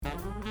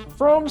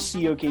From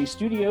COK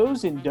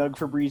Studios in Doug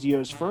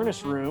Fabrizio's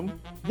furnace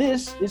room,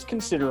 this is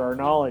Consider Our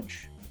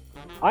Knowledge.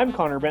 I'm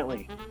Connor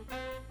Bentley.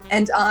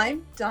 And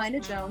I'm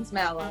Dinah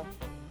Jones-Mallow.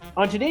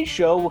 On today's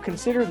show, we'll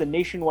consider the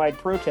nationwide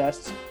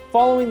protests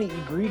following the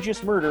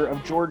egregious murder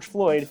of George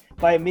Floyd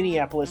by a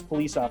Minneapolis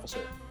police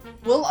officer.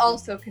 We'll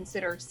also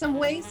consider some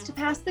ways to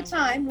pass the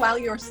time while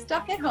you're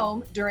stuck at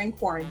home during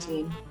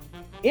quarantine.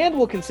 And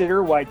we'll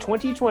consider why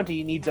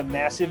 2020 needs a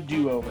massive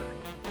do-over.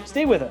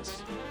 Stay with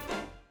us.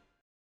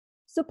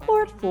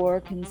 Support for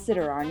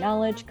Consider Our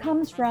Knowledge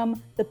comes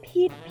from the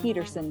Pete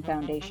Peterson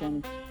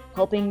Foundation,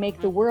 helping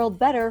make the world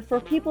better for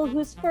people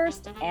whose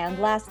first and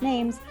last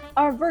names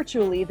are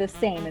virtually the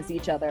same as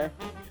each other.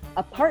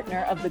 A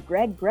partner of the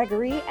Greg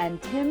Gregory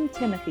and Tim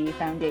Timothy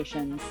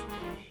Foundations.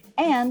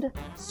 And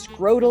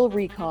Scrotal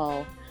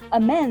Recall, a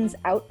men's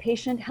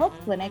outpatient health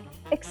clinic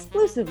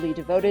exclusively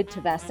devoted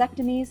to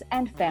vasectomies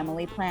and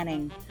family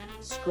planning.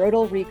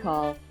 Scrotal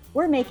Recall,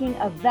 we're making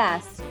a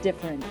vast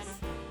difference.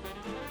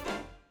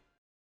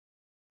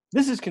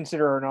 This is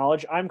Consider Our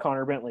Knowledge. I'm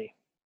Connor Bentley.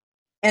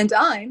 And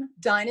I'm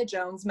Dinah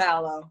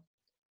Jones-Mallow.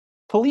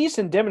 Police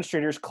and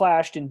demonstrators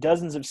clashed in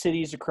dozens of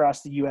cities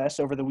across the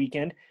U.S. over the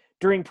weekend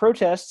during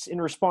protests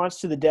in response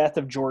to the death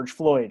of George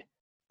Floyd.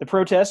 The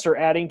protests are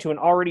adding to an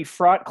already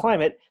fraught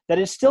climate that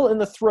is still in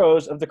the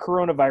throes of the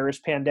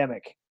coronavirus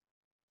pandemic.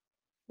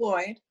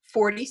 Floyd,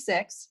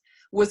 46,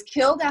 was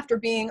killed after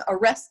being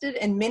arrested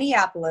in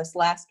Minneapolis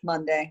last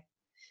Monday.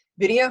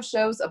 Video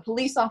shows a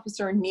police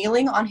officer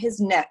kneeling on his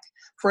neck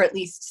for at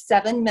least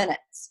 7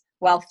 minutes,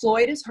 while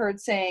Floyd is heard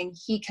saying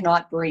he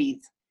cannot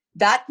breathe.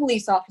 That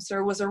police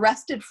officer was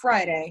arrested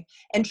Friday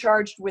and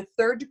charged with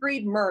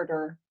third-degree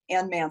murder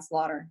and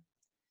manslaughter.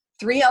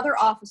 3 other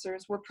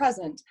officers were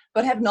present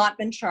but have not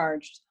been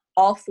charged.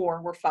 All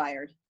 4 were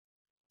fired.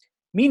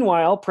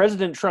 Meanwhile,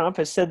 President Trump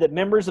has said that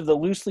members of the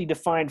loosely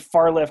defined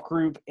far-left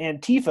group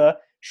Antifa,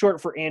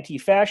 short for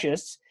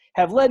anti-fascists,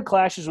 have led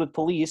clashes with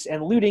police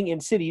and looting in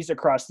cities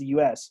across the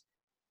U.S.,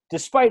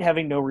 despite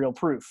having no real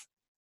proof.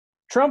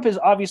 Trump is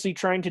obviously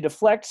trying to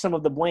deflect some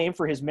of the blame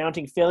for his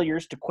mounting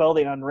failures to quell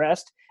the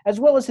unrest, as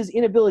well as his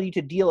inability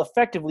to deal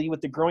effectively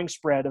with the growing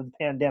spread of the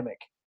pandemic.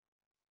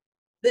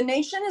 The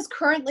nation is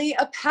currently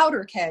a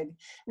powder keg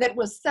that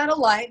was set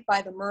alight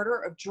by the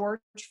murder of George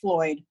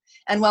Floyd.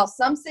 And while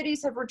some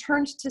cities have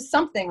returned to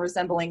something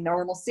resembling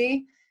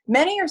normalcy,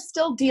 many are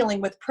still dealing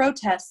with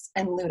protests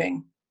and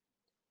looting.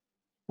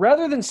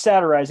 Rather than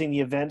satirizing the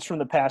events from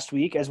the past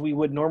week, as we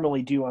would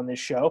normally do on this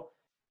show,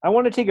 I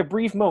want to take a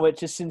brief moment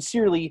to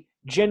sincerely,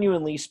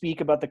 genuinely speak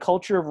about the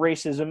culture of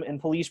racism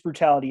and police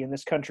brutality in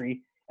this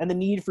country and the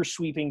need for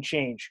sweeping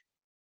change.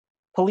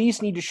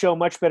 Police need to show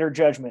much better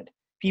judgment.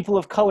 People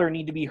of color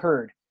need to be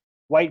heard.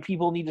 White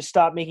people need to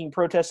stop making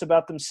protests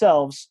about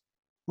themselves,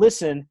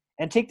 listen,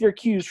 and take their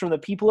cues from the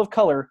people of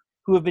color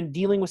who have been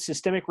dealing with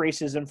systemic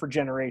racism for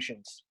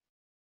generations.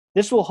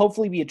 This will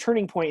hopefully be a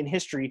turning point in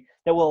history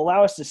that will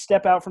allow us to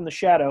step out from the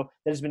shadow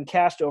that has been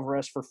cast over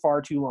us for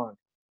far too long.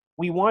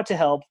 We want to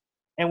help,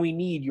 and we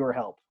need your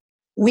help.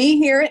 We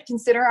here at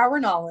Consider Our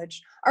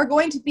Knowledge are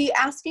going to be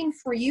asking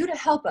for you to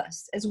help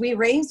us as we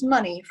raise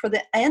money for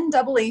the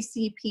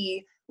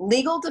NAACP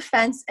Legal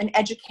Defense and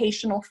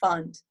Educational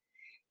Fund.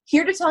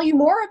 Here to tell you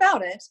more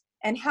about it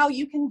and how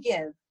you can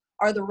give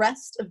are the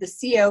rest of the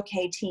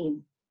COK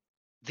team.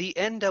 The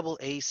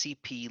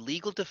NAACP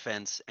Legal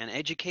Defense and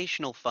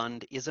Educational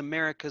Fund is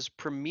America's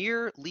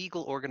premier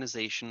legal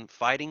organization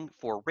fighting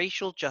for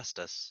racial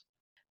justice.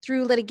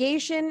 Through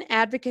litigation,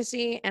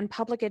 advocacy, and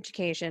public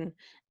education,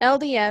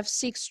 LDF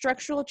seeks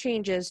structural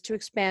changes to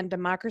expand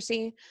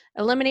democracy,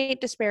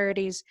 eliminate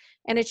disparities,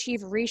 and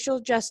achieve racial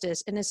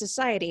justice in a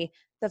society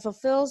that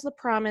fulfills the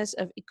promise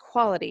of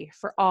equality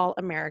for all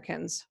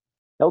Americans.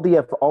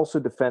 LDF also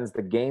defends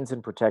the gains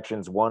and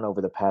protections won over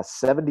the past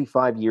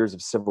 75 years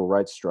of civil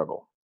rights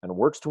struggle and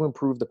works to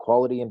improve the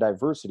quality and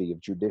diversity of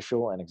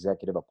judicial and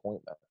executive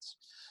appointments.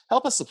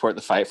 Help us support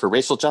the fight for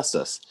racial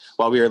justice.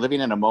 While we are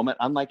living in a moment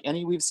unlike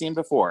any we've seen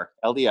before,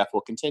 LDF will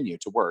continue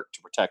to work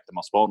to protect the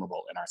most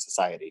vulnerable in our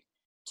society.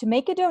 To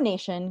make a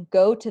donation,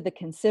 go to the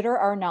Consider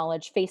Our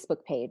Knowledge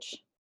Facebook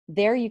page.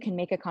 There you can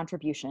make a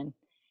contribution.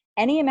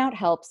 Any amount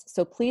helps,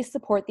 so please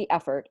support the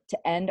effort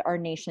to end our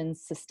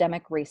nation's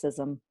systemic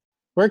racism.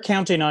 We're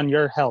counting on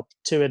your help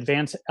to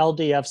advance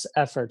LDF's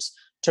efforts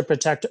to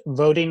protect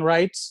voting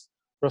rights,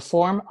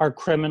 reform our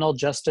criminal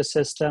justice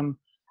system,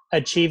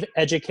 achieve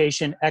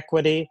education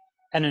equity,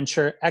 and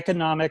ensure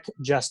economic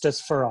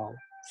justice for all.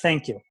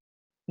 Thank you.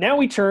 Now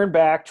we turn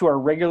back to our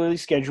regularly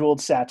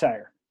scheduled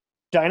satire.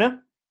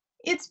 Dinah?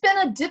 It's been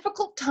a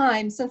difficult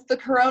time since the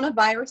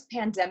coronavirus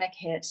pandemic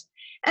hit.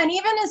 And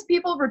even as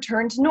people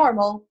return to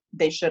normal,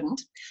 they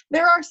shouldn't,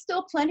 there are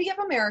still plenty of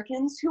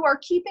Americans who are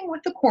keeping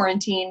with the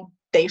quarantine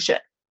they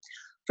should.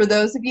 For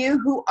those of you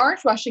who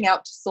aren't rushing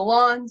out to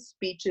salons,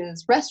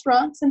 beaches,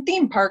 restaurants, and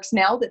theme parks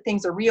now that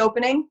things are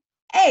reopening,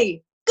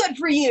 A, good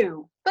for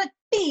you. But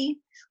B,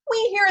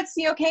 we here at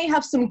COK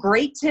have some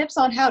great tips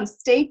on how to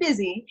stay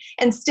busy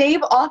and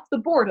stave off the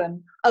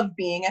boredom of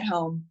being at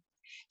home.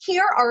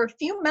 Here are a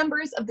few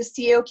members of the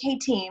COK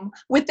team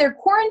with their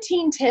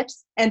quarantine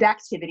tips and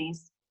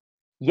activities.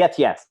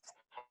 Yes.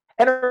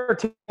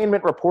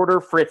 Entertainment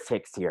reporter Fritz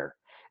Hicks here.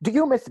 Do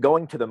you miss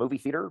going to the movie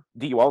theater?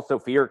 Do you also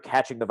fear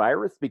catching the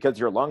virus because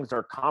your lungs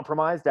are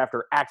compromised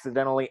after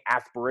accidentally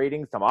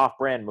aspirating some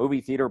off-brand movie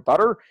theater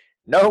butter?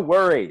 No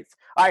worries.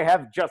 I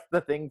have just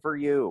the thing for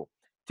you.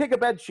 Take a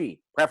bed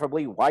sheet,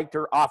 preferably white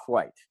or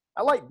off-white.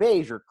 A light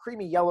beige or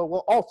creamy yellow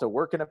will also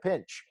work in a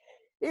pinch.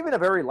 Even a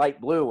very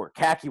light blue or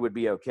khaki would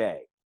be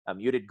okay. A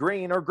muted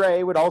green or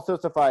gray would also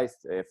suffice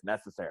if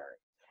necessary.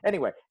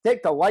 Anyway,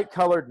 take the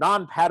light-colored,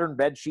 non-patterned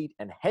bed sheet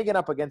and hang it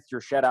up against your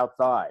shed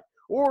outside,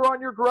 or on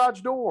your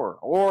garage door,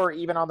 or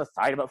even on the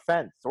side of a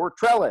fence, or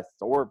trellis,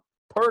 or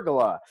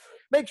pergola.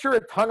 Make sure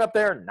it's hung up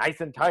there nice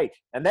and tight,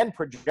 and then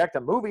project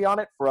a movie on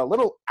it for a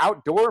little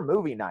outdoor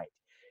movie night.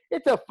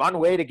 It's a fun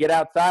way to get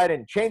outside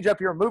and change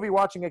up your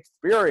movie-watching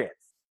experience.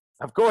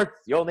 Of course,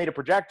 you'll need a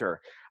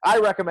projector. I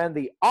recommend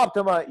the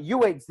Optima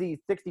UHZ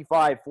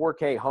 65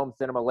 4K home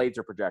cinema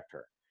laser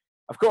projector.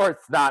 Of course,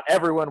 not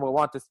everyone will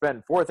want to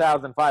spend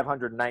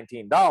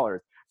 $4,519,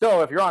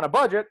 so if you're on a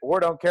budget or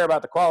don't care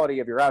about the quality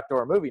of your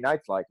outdoor movie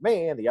nights like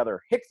me and the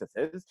other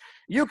Hickses,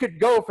 you could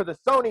go for the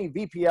Sony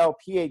VPL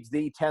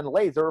PHZ-10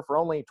 laser for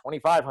only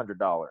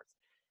 $2,500.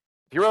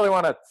 If you really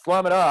want to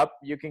slum it up,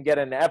 you can get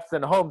an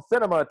Epson Home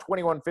Cinema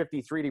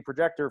 2150 3D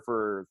projector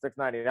for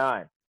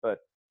 $699. But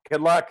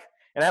good luck,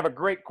 and have a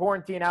great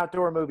quarantine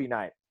outdoor movie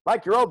night,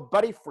 like your old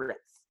buddy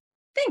Fritz.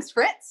 Thanks,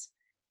 Fritz.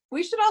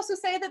 We should also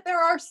say that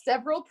there are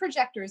several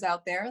projectors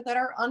out there that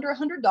are under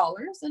 $100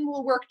 and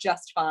will work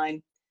just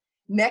fine.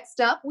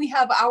 Next up, we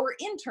have our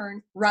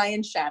intern,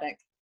 Ryan Shattuck.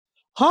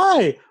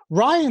 Hi,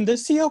 Ryan, the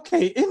COK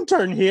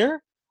intern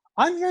here.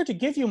 I'm here to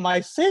give you my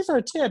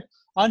favorite tip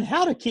on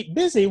how to keep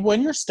busy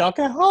when you're stuck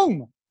at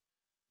home.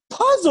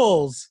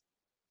 Puzzles!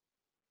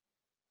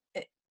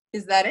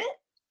 Is that it?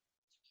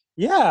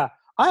 Yeah,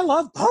 I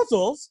love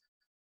puzzles.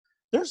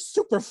 They're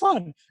super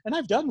fun, and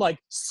I've done like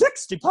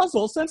 60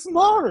 puzzles since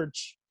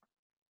March.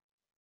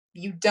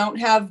 You don't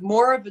have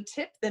more of a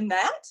tip than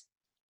that?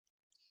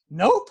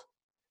 Nope.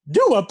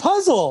 Do a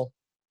puzzle.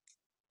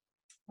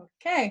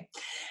 Okay.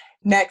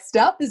 Next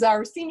up is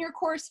our senior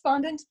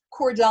correspondent,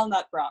 Cordell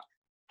Nutbrock.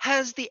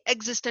 Has the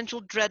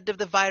existential dread of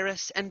the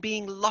virus and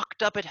being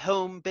locked up at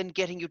home been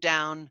getting you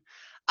down?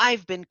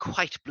 I've been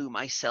quite blue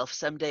myself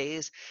some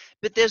days,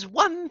 but there's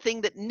one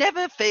thing that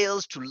never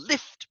fails to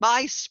lift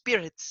my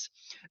spirits.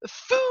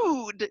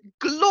 Food!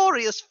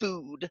 Glorious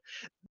food!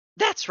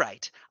 That's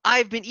right.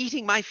 I've been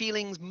eating my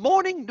feelings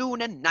morning,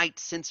 noon, and night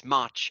since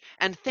March,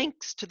 and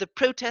thanks to the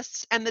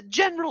protests and the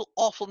general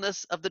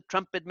awfulness of the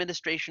Trump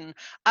administration,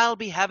 I'll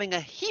be having a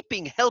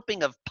heaping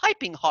helping of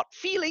piping hot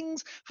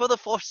feelings for the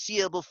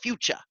foreseeable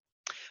future.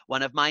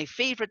 One of my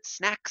favorite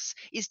snacks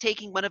is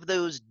taking one of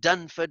those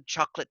Dunford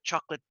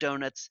chocolate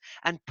donuts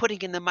and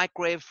putting in the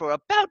microwave for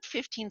about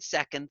 15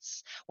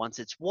 seconds. Once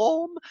it's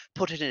warm,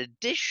 put it in a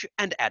dish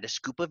and add a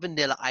scoop of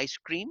vanilla ice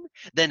cream,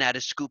 then add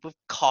a scoop of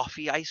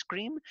coffee ice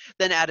cream,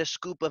 then add a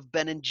scoop of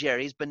Ben &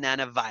 Jerry's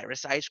banana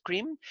virus ice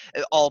cream.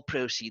 All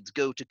proceeds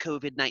go to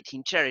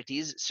COVID-19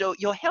 charities, so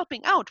you're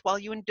helping out while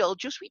you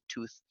indulge your sweet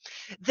tooth.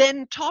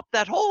 Then top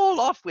that all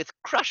off with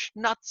crushed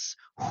nuts,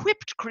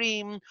 whipped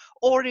cream,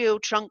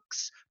 Oreo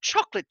chunks,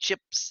 chocolate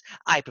chips,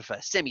 I prefer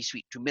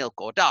semi-sweet to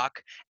milk or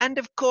dark, and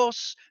of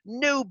course,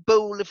 no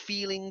bowl of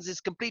feelings is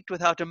complete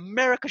without a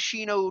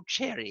maraschino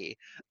cherry.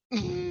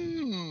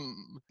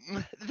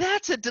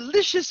 That's a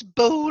delicious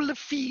bowl of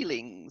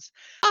feelings.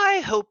 I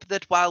hope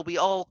that while we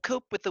all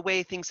cope with the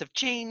way things have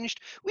changed,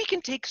 we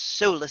can take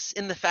solace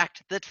in the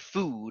fact that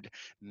food,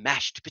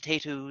 mashed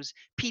potatoes,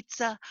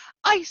 pizza,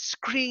 ice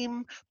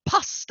cream,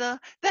 pasta,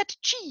 that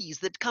cheese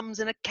that comes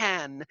in a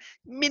can,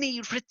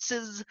 mini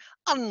Ritzes,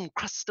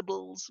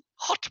 Uncrustables,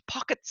 Hot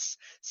Pockets,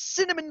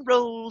 cinnamon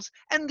rolls,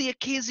 and the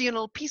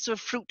occasional piece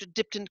of fruit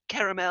dipped in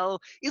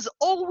caramel is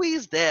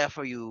always there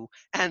for you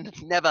and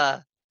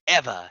never,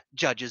 ever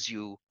judges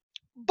you.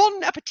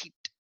 Bon appetit!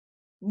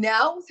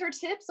 Now, with her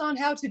tips on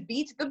how to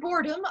beat the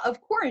boredom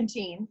of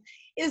quarantine,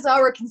 is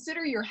our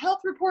Consider Your Health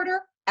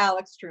reporter,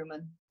 Alex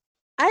Truman.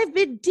 I've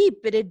been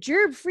deep in a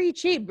germ-free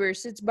chamber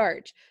since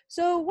March,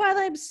 so while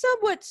I'm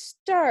somewhat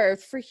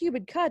starved for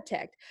human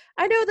contact,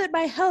 I know that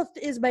my health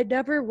is my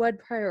number one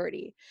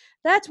priority.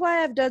 That's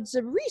why I've done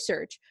some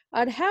research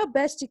on how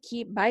best to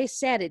keep my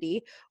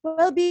sanity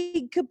while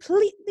being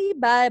completely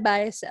by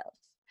myself.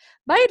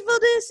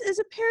 Mindfulness is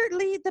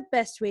apparently the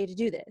best way to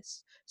do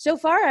this. So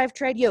far, I've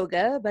tried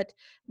yoga, but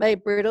my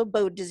brittle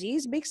bone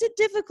disease makes it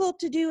difficult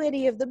to do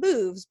any of the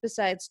moves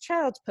besides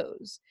child's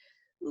pose,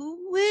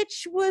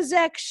 which was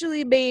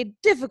actually made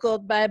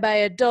difficult by my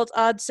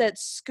adult-onset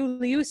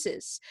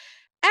scoliosis.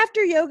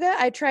 After yoga,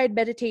 I tried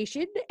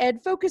meditation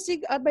and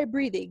focusing on my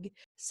breathing.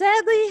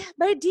 Sadly,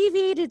 my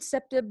deviated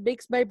septum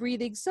makes my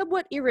breathing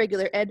somewhat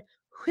irregular and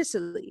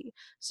whistly,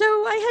 so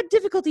I had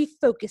difficulty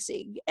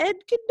focusing and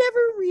could never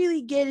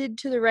really get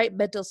into the right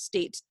mental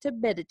state to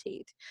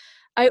meditate.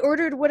 I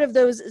ordered one of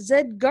those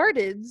Zen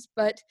gardens,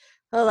 but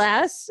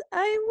Alas,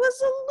 I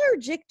was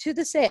allergic to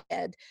the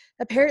sand.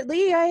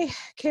 Apparently, I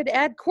could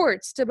add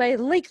quartz to my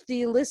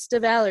lengthy list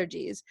of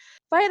allergies.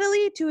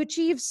 Finally, to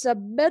achieve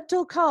some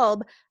mental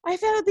calm, I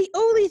found the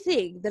only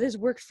thing that has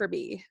worked for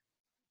me.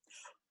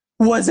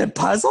 Was it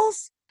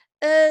puzzles?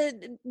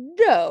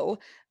 No.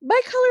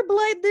 My color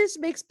blindness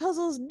makes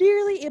puzzles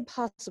nearly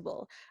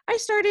impossible. I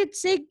started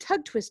saying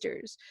tongue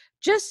twisters,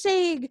 just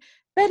saying,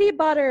 Betty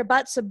Botter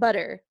bought some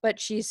butter, but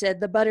she said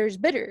the butter's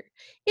bitter.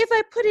 If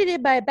I put it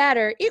in my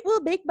batter, it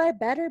will make my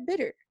batter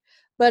bitter.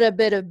 But a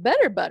bit of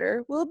better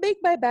butter will make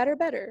my batter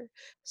better.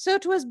 So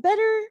 'twas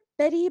better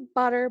Betty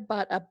Botter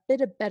bought a bit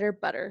of better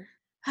butter.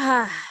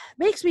 Ah,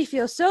 makes me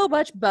feel so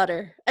much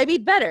better.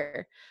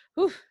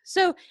 Oof.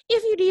 So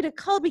if you need a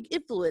calming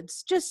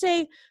influence, just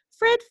say,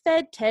 Fred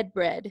fed Ted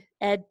bread,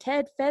 and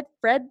Ted fed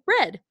Fred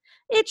bread.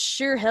 It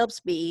sure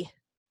helps me.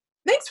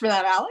 Thanks for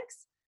that,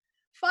 Alex.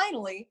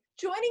 Finally,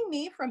 joining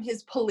me from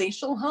his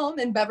palatial home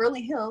in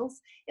Beverly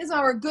Hills is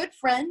our good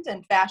friend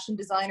and fashion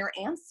designer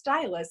and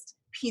stylist,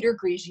 Peter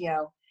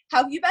Grigio.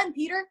 How have you been,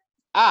 Peter?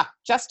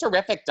 Just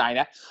terrific,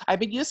 Dinah. I've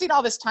been using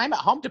all this time at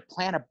home to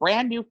plan a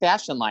brand new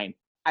fashion line.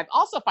 I've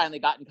also finally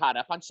gotten caught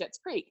up on Schitt's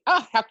Creek.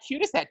 How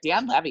cute is that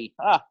Dan Levy?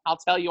 I'll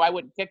tell you, I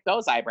wouldn't kick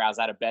those eyebrows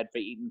out of bed for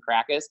eating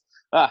crackers.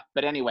 But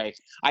anyway,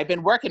 I've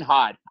been working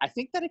hard. I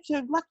think that if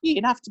you're lucky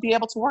enough to be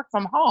able to work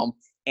from home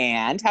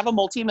and have a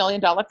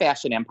multi-million-dollar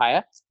fashion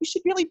empire, you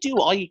should really do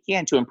all you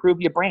can to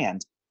improve your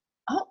brand.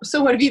 Oh,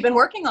 so what have you been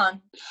working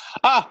on?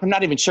 I'm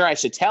not even sure I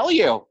should tell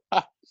you.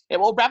 It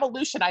will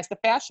revolutionize the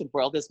fashion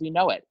world as we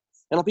know it.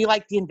 It'll be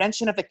like the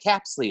invention of the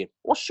cap sleeve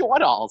or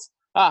short-alls.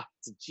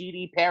 It's a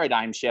GD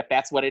paradigm shift.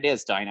 That's what it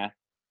is, Dinah.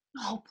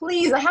 Oh,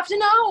 please, I have to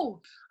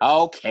know.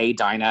 Okay,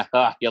 Dinah.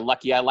 You're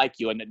lucky I like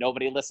you and that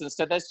nobody listens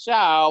to this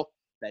show.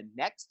 The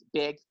next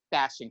big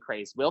fashion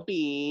craze will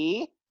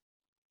be...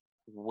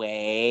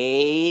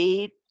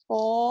 Wait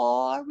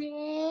for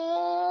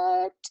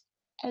it.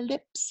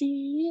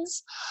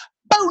 Ellipses.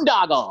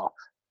 Boondoggle.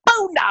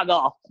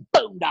 Boondoggle.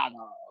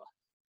 Boondoggle.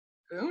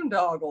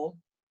 Boondoggle.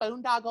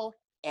 Boondoggle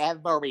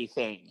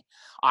everything.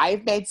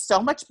 I've made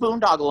so much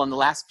boondoggle in the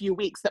last few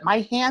weeks that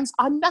my hands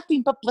are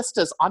nothing but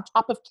blisters on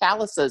top of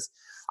calluses.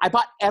 I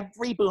bought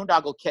every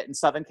boondoggle kit in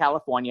Southern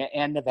California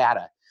and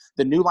Nevada.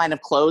 The new line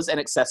of clothes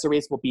and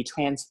accessories will be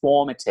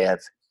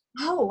transformative.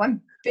 Oh,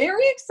 I'm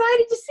very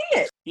excited to see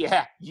it.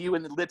 Yeah, you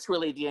and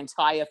literally the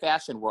entire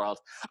fashion world.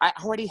 I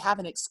already have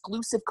an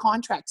exclusive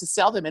contract to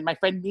sell them in my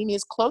friend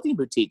Mimi's clothing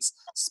boutiques.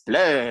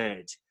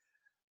 Splurge.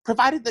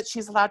 Provided that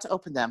she's allowed to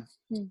open them.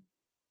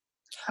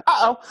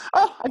 Oh,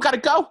 I've got to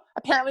go.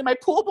 Apparently my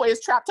pool boy is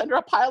trapped under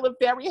a pile of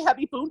very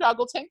heavy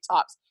boondoggle tank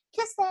tops.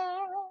 Kisses.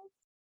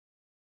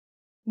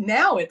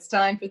 Now it's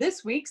time for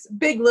this week's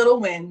Big Little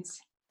Wins.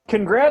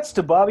 Congrats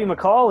to Bobby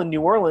McCall in New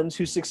Orleans,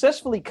 who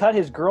successfully cut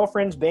his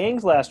girlfriend's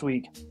bangs last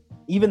week.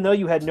 Even though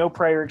you had no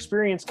prior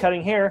experience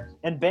cutting hair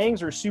and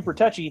bangs are super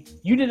touchy,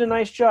 you did a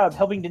nice job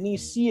helping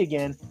Denise see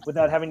again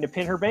without having to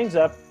pin her bangs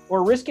up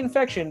or risk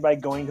infection by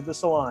going to the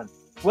salon.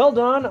 Well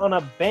done on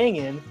a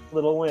bangin'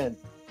 little win.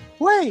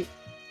 Wait!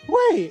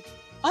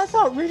 I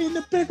thought reading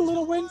the Big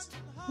Little Wins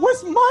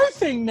was my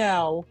thing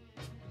now!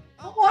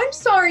 Oh, I'm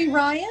sorry,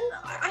 Ryan.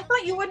 I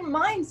thought you wouldn't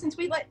mind since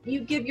we let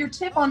you give your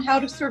tip on how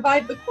to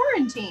survive the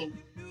quarantine.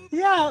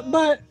 Yeah,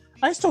 but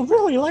I still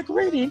really like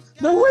reading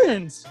the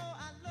wins!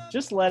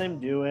 Just let him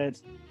do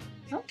it.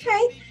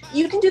 Okay,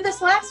 you can do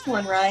this last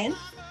one, Ryan.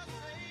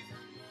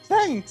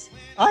 Thanks!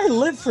 I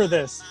live for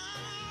this!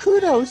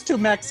 Kudos to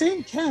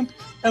Maxine Kemp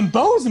and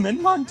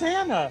Bozeman,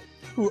 Montana,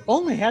 who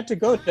only had to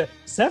go to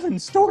 7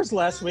 stores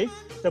last week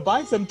to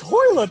buy some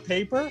toilet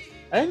paper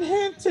and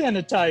hand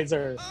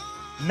sanitizer.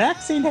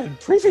 Maxine had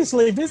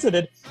previously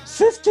visited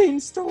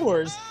 15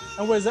 stores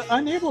and was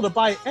unable to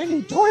buy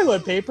any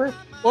toilet paper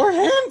or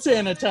hand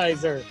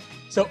sanitizer.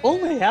 So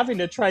only having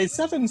to try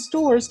 7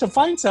 stores to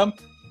find some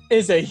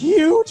is a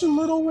huge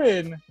little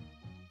win.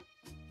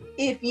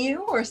 If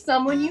you or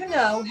someone you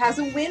know has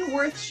a win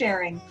worth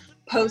sharing,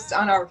 post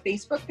on our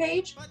Facebook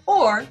page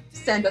or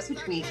send us a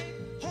tweet.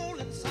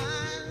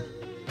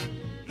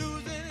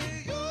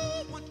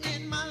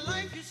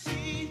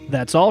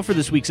 That's all for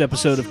this week's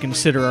episode of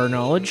Consider Our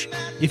Knowledge.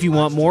 If you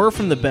want more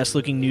from the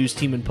best-looking news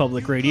team in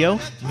public radio,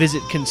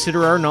 visit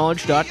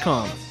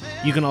considerourknowledge.com.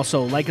 You can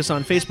also like us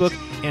on Facebook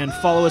and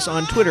follow us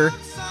on Twitter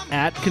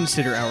at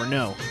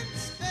ConsiderOurKnow.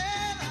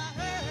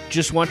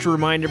 Just want to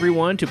remind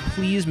everyone to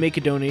please make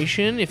a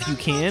donation if you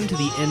can to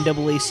the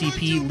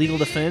NAACP Legal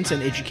Defense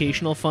and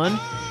Educational Fund.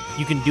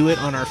 You can do it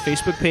on our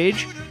Facebook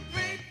page.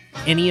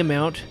 Any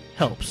amount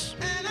helps.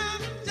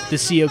 The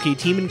COK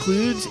team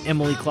includes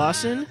Emily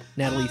Clausen,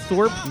 Natalie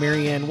Thorpe,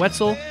 Marianne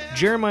Wetzel,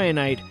 Jeremiah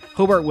Knight,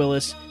 Hobart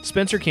Willis,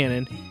 Spencer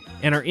Cannon,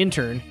 and our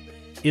intern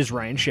is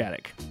Ryan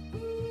Shattuck.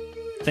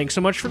 Thanks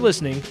so much for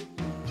listening.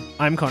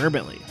 I'm Connor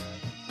Bentley.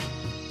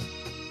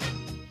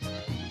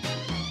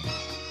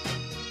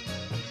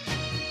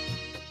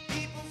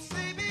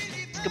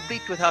 It's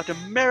complete without a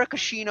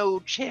maraschino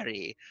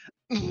cherry.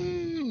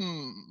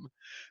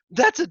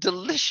 That's a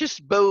delicious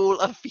bowl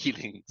of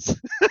feelings.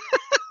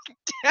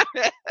 Damn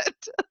it.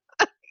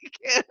 I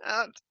can't.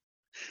 can't.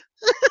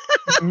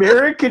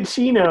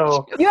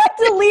 Maracachino. You have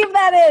to leave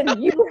that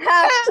in. You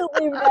have to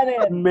leave that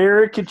in.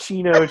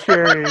 Maracachino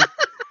cherry.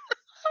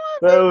 Oh,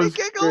 That it made me was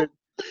giggle. good.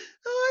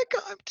 Oh,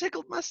 I'm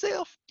tickled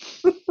myself.